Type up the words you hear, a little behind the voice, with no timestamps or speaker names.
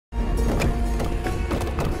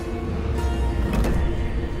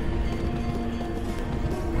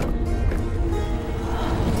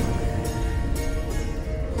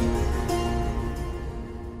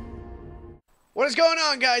What is going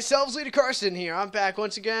on, guys? SelvsLeaderCarson here. I'm back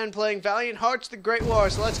once again playing Valiant Hearts the Great War.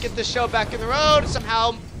 So let's get this show back in the road.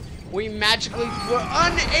 Somehow we magically were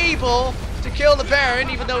unable to kill the Baron,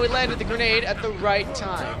 even though we landed the grenade at the right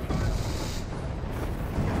time.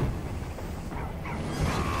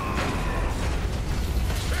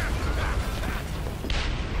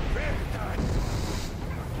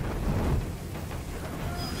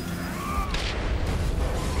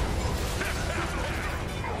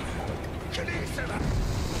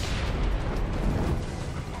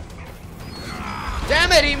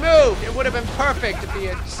 Damn it, he moved! It would have been perfect if he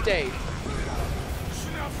had stayed.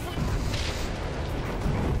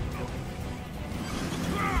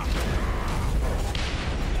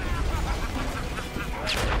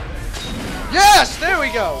 Yes! There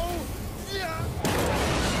we go!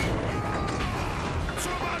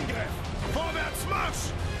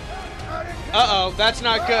 Uh-oh, that's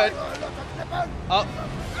not good. Oh.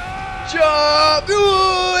 Jump!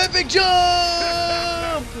 Ooh, epic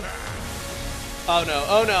jump! Oh no,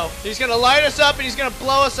 oh no. He's gonna light us up and he's gonna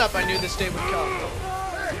blow us up. I knew this day would come.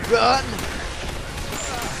 Run!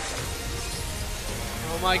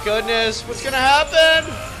 Oh my goodness, what's gonna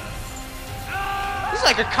happen? This is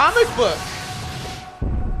like a comic book.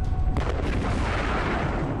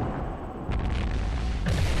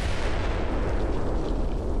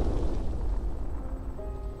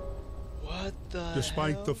 What the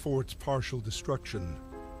Despite hell? the fort's partial destruction,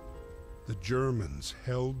 the Germans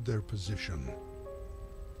held their position.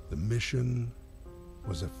 The mission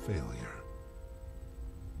was a failure.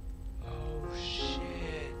 Oh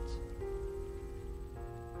shit.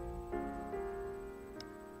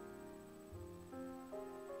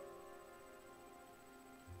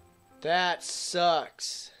 That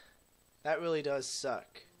sucks. That really does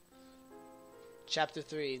suck. Chapter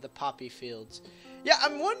 3, the poppy fields. Yeah,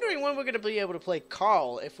 I'm wondering when we're going to be able to play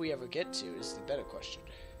Carl, if we ever get to, is the better question.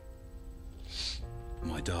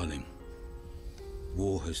 My darling,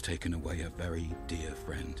 war has taken away a very dear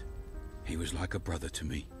friend. He was like a brother to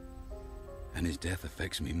me, and his death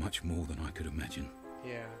affects me much more than I could imagine.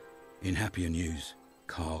 Yeah. In happier news,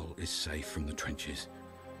 Carl is safe from the trenches,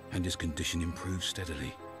 and his condition improves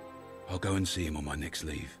steadily. I'll go and see him on my next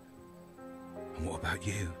leave. And what about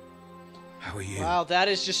you? How are you? Wow, that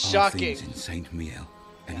is just Are shocking. things in Saint Miel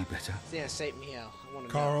any better? Yeah, Saint Miel. I want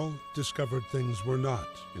to know. Carl discovered things were not,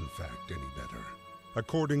 in fact, any better.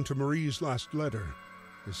 According to Marie's last letter,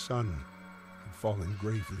 his son had fallen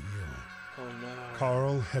gravely ill. Oh no.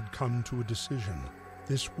 Carl had come to a decision.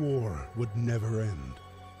 This war would never end.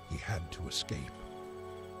 He had to escape.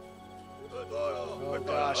 Oh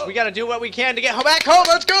gosh, we gotta do what we can to get back home.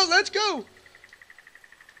 Let's go, let's go.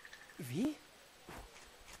 Wie?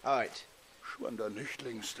 Alright.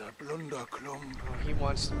 Schwandernichtlingsster, blunder Klump. Oh, he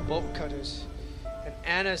wants bolt cutters. And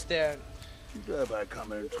Anna's there. Dabei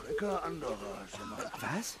kammeln Trecker anderer.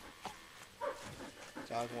 Was?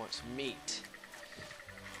 Dog wants meat.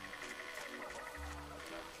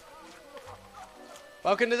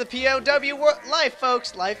 Welcome to the POW life,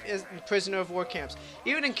 folks. Life is in prisoner of war camps.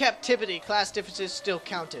 Even in captivity, class differences still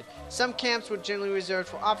counted. Some camps were generally reserved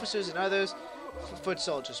for officers and others for foot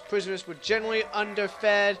soldiers. Prisoners were generally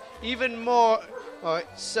underfed, even more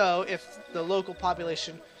so if the local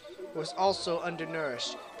population was also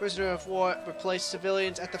undernourished. Prisoner of war replaced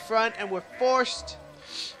civilians at the front and were forced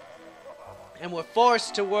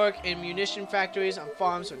to work in munition factories, on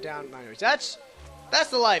farms, or down miners. That's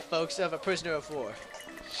the life, folks, of a prisoner of war.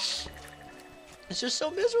 It's just so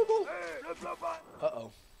miserable.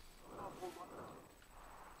 Uh-oh.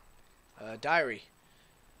 Diary.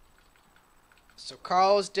 So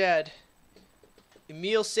Carl is dead.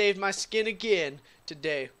 Emil saved my skin again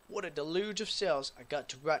today. What a deluge of cells. I got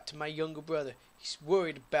to write to my younger brother. He's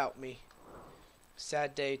worried about me.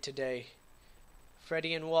 Sad day today.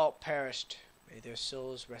 Freddie and Walt perished. May their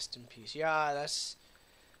souls rest in peace. Yeah,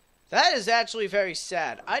 that is actually very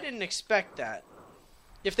sad. I didn't expect that.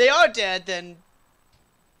 If they are dead, then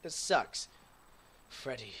it sucks.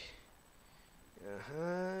 Freddie.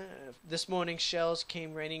 This morning, shells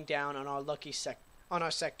came raining down on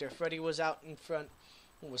our sector. Freddie was out in front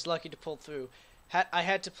and was lucky to pull through. I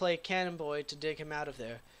had to play cannon boy to dig him out of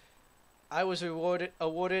there. I was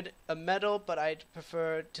awarded a medal, but I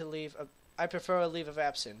prefer a leave of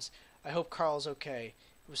absence. I hope Carl's okay.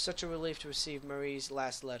 It was such a relief to receive Marie's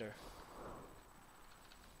last letter.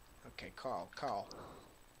 Okay, Carl.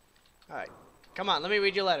 Alright, come on, let me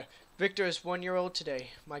read your letter. Victor is 1 year old today.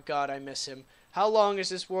 My God, I miss him. How long is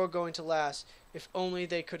this war going to last? If only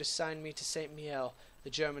they could assign me to Saint Miel. The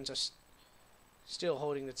Germans are still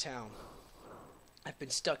holding the town. I've been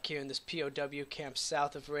stuck here in this POW camp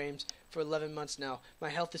south of Reims for 11 months now. My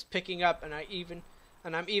health is picking up, and I'm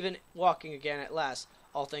even walking again at last,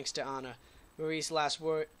 all thanks to Anna. Marie's last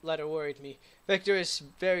letter worried me. Victor is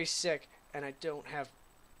very sick, and they don't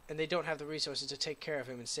have the resources to take care of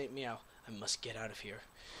him in St. Meow. I must get out of here.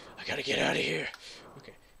 I gotta get out of here.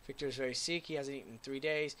 Okay. Victor is very sick. He hasn't eaten in 3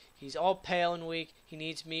 days. He's all pale and weak. He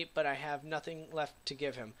needs meat, but I have nothing left to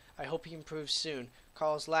give him. I hope he improves soon.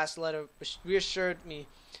 Carl's last letter reassured me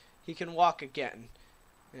he can walk again.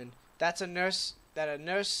 And that's a nurse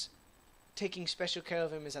taking special care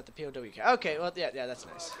of him is at the POW camp. Okay, well, yeah, that's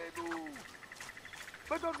nice.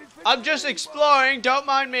 I'm just exploring. Don't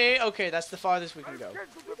mind me. Okay, that's the farthest we can go.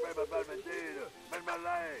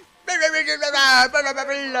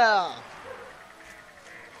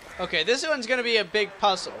 Okay, this one's gonna be a big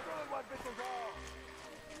puzzle.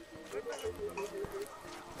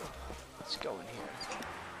 Let's go in here.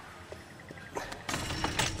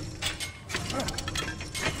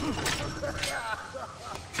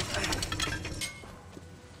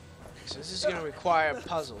 So this is gonna require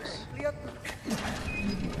puzzles.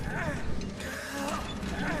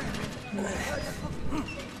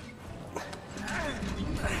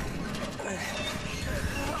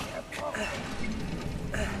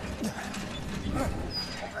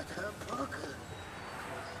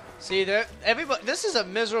 See, everybody. This is a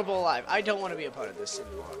miserable life. I don't want to be a part of this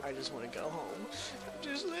anymore. I just want to go home.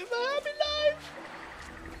 Just live a happy life.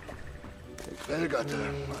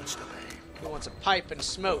 He wants a pipe and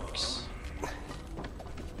smokes.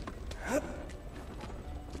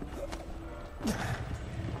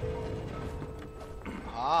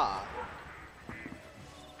 Ah.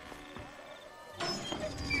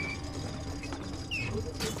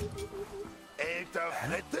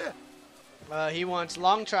 He wants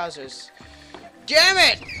long trousers. Damn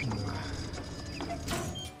it!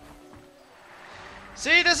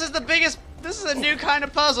 See, this is the biggest. This is a new kind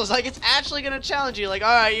of puzzles. Like, it's actually gonna challenge you. Like,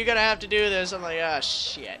 all right, you're gonna have to do this. I'm like, ah,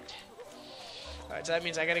 shit. All right, so that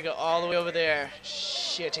means I gotta go all the way over there.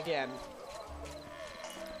 Shit again.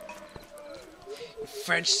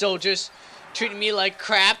 French soldiers treating me like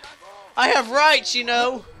crap. I have rights, you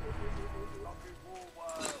know.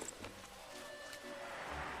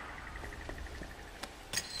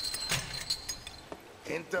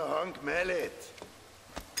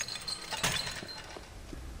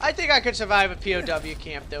 I think I could survive a POW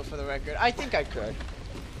camp, though, for the record. I think I could.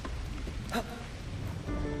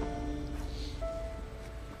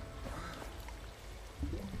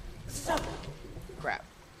 Crap.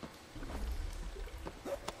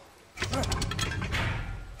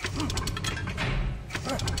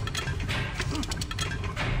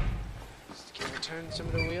 Can I turn some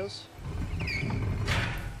of the wheels?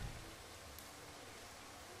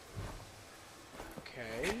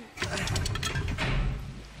 Okay.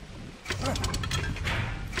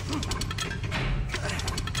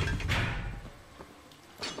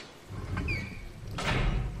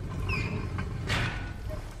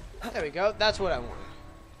 There we go. That's what I want.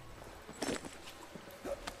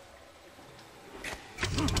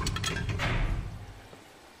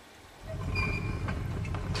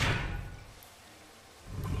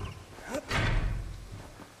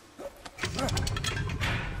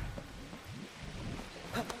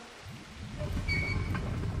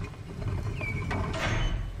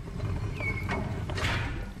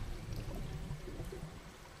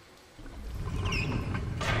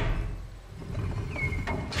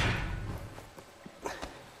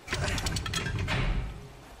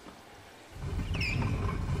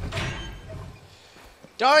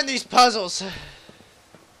 Darn these puzzles.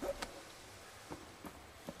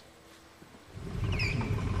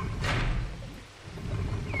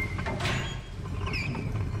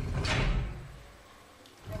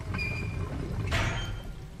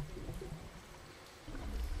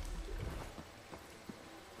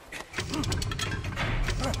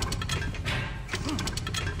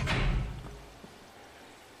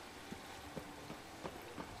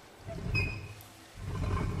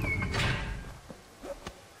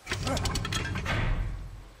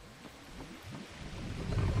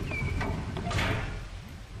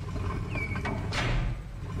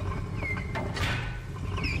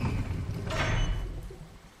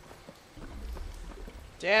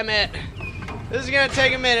 Damn it. This is gonna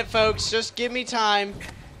take a minute, folks. Just give me time.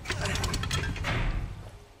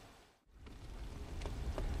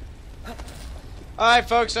 Alright,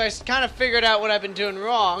 folks, so I kind of figured out what I've been doing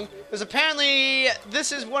wrong. Because apparently,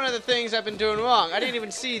 this is one of the things I've been doing wrong. I didn't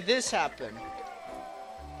even see this happen.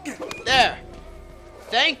 There.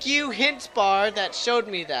 Thank you, hint bar, that showed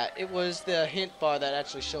me that. It was the hint bar that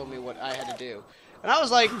actually showed me what I had to do. And I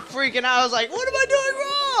was like freaking out. I was like, what am I doing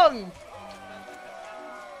wrong?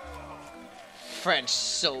 French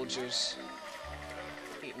soldiers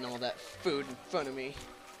eating all that food in front of me.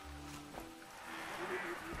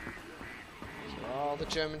 All the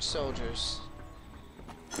German soldiers.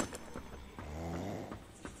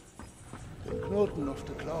 Den Knoten auf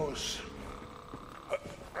der Klaus.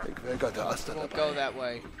 Ik weigerte Aster Won't dabei. go that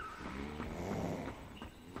way.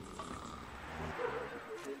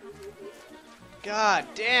 God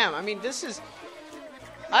damn, I mean, this is...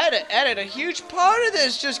 I had to edit a huge part of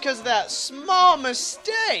this just because of that small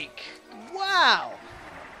mistake. Wow.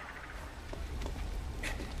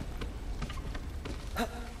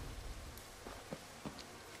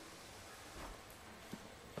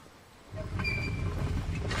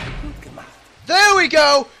 There we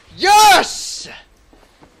go! Yes!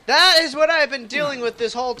 That is what I've been dealing with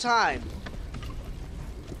this whole time.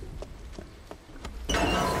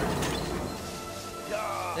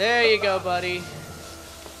 There you go, buddy.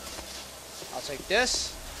 I'll take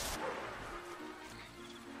this.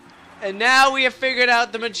 And now we have figured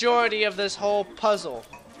out the majority of this whole puzzle.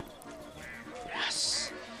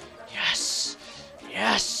 Yes. Yes.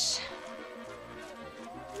 Yes.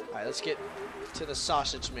 Alright, let's get to the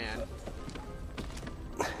sausage man.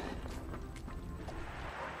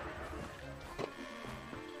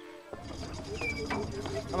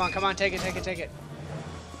 Come on, take it.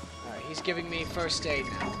 Alright, he's giving me first aid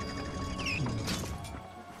now.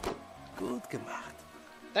 Gut gemacht.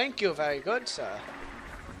 Thank you, very good, sir.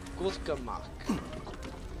 Gut gemacht.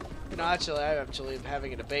 You know, actually, I am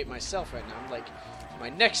having a debate myself right now. I'm like, my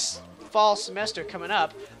next fall semester coming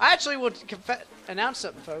up, I actually will announce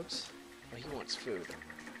something, folks. Well, he wants food.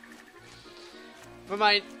 For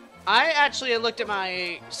my, I actually looked at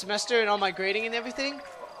my semester and all my grading and everything.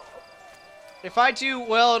 If I do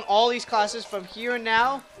well in all these classes from here and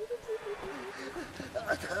now,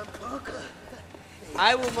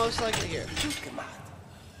 I will most likely hear.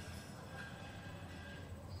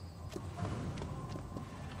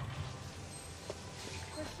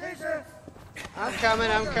 I'm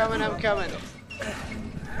coming.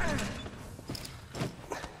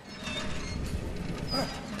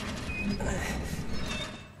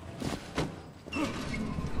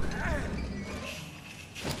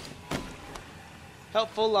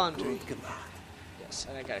 Helpful laundry. Yes,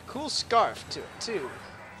 and I got a cool scarf to it too.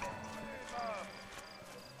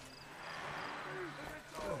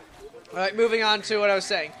 Alright, moving on to what I was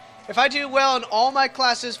saying. If I do well in all my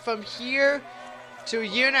classes from here to a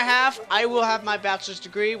year and a half, I will have my bachelor's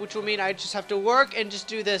degree, which will mean I just have to work and just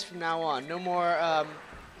do this from now on. No more, I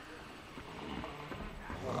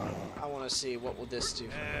want to see, what will this do?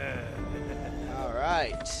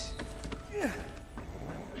 Alright.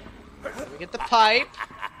 Let me get the pipe.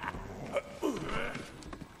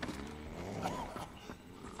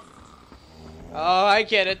 Oh, I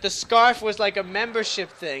get it. The scarf was like a membership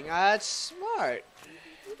thing. That's smart.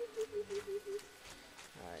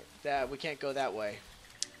 Alright, we can't go that way.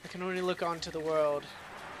 I can only look onto the world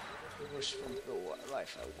and wish for the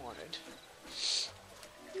life I wanted.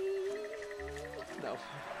 No.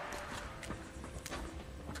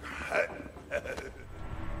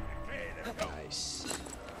 Nice.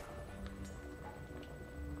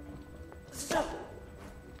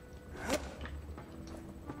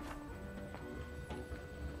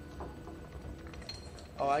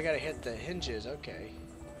 Oh, I gotta hit the hinges, okay.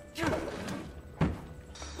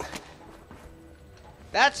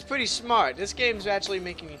 That's pretty smart. This game's actually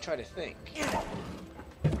making me try to think.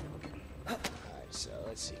 Alright, so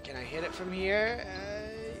let's see. Can I hit it from here?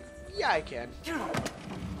 Yeah, I can.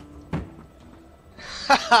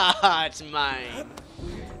 Haha, it's mine.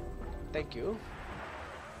 Thank you.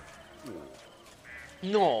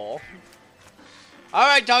 No.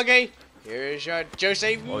 Alright, doggy. Here's your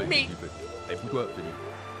juicy meat.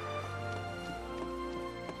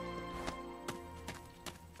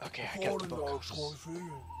 Okay, I got the book.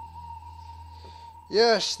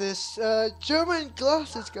 Yes, this German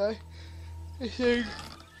glasses guy. I think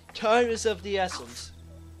time is of the essence.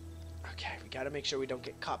 Okay, we gotta make sure we don't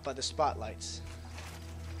get caught by the spotlights.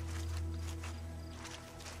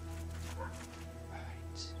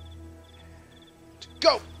 Alright.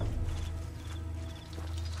 Go!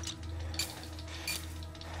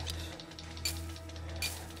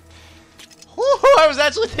 Woo, I was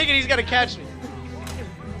actually thinking he's gonna catch me.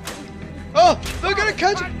 Oh, they're gonna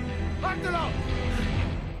catch me!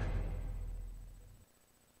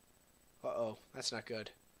 Uh-oh, that's not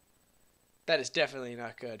good. That is definitely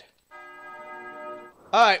not good.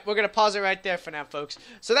 Alright, we're gonna pause it right there for now, folks.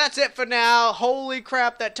 So that's it for now. Holy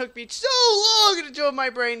crap, that took me so long to do my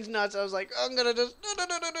brain's nuts. I was like, I'm gonna just...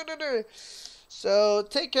 So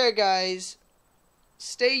take care, guys.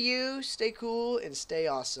 Stay you, stay cool, and stay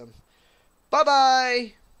awesome.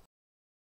 Bye-bye.